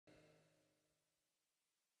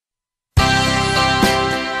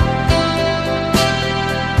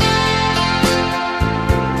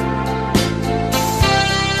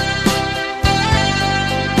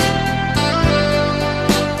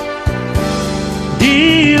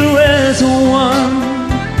Dearest one,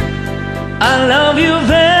 I love you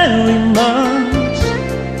very much,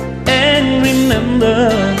 and remember,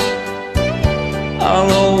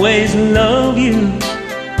 I'll always love you.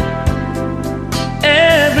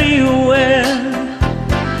 Everywhere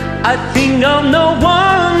I think of no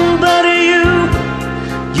one but you.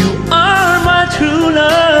 You are my true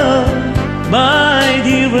love, my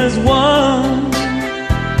dearest one.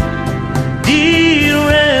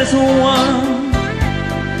 Dearest one,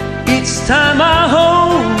 each time I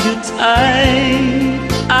hold you tight,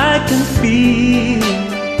 I can feel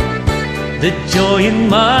the joy in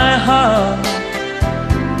my heart.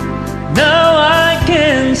 Now I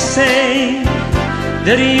can say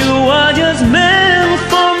that you are just meant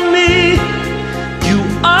for me. You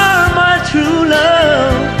are my true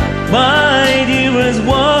love, my dearest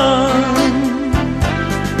one.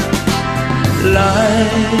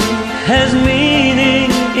 Life has meaning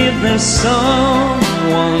if there's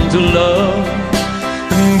someone to love,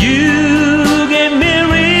 and you gave me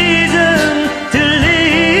reason to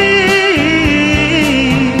live.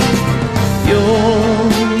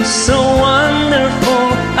 You're so wonderful,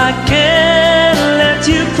 I can't let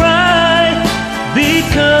you cry,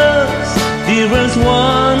 because dearest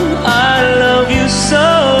one, I love you so.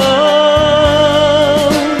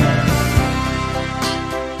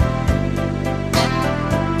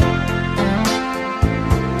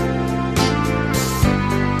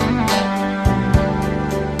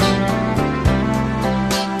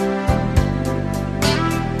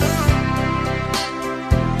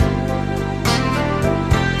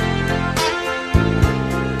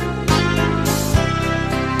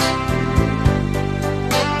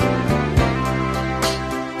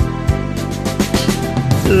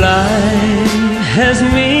 Life has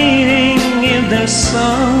meaning if there's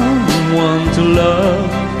someone to love,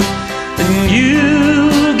 and you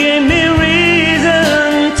gave me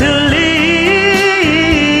reason to live.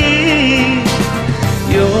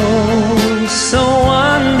 You're so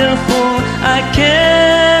wonderful, I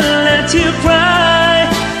can't let you cry,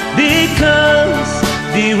 because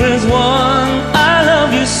dearest one, I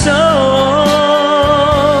love you so.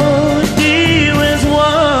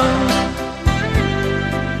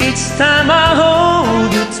 Each time I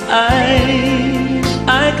hold you tight,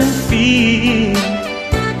 I can feel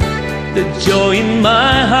the joy in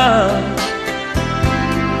my heart.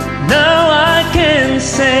 Now I can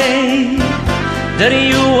say that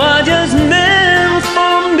you are just meant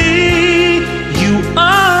for me. You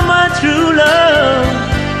are my true love,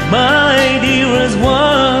 my dearest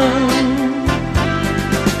one.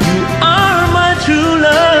 You are my true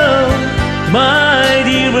love, my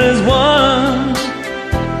dearest one.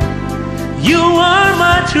 You are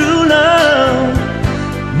my true love,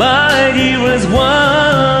 my dearest one.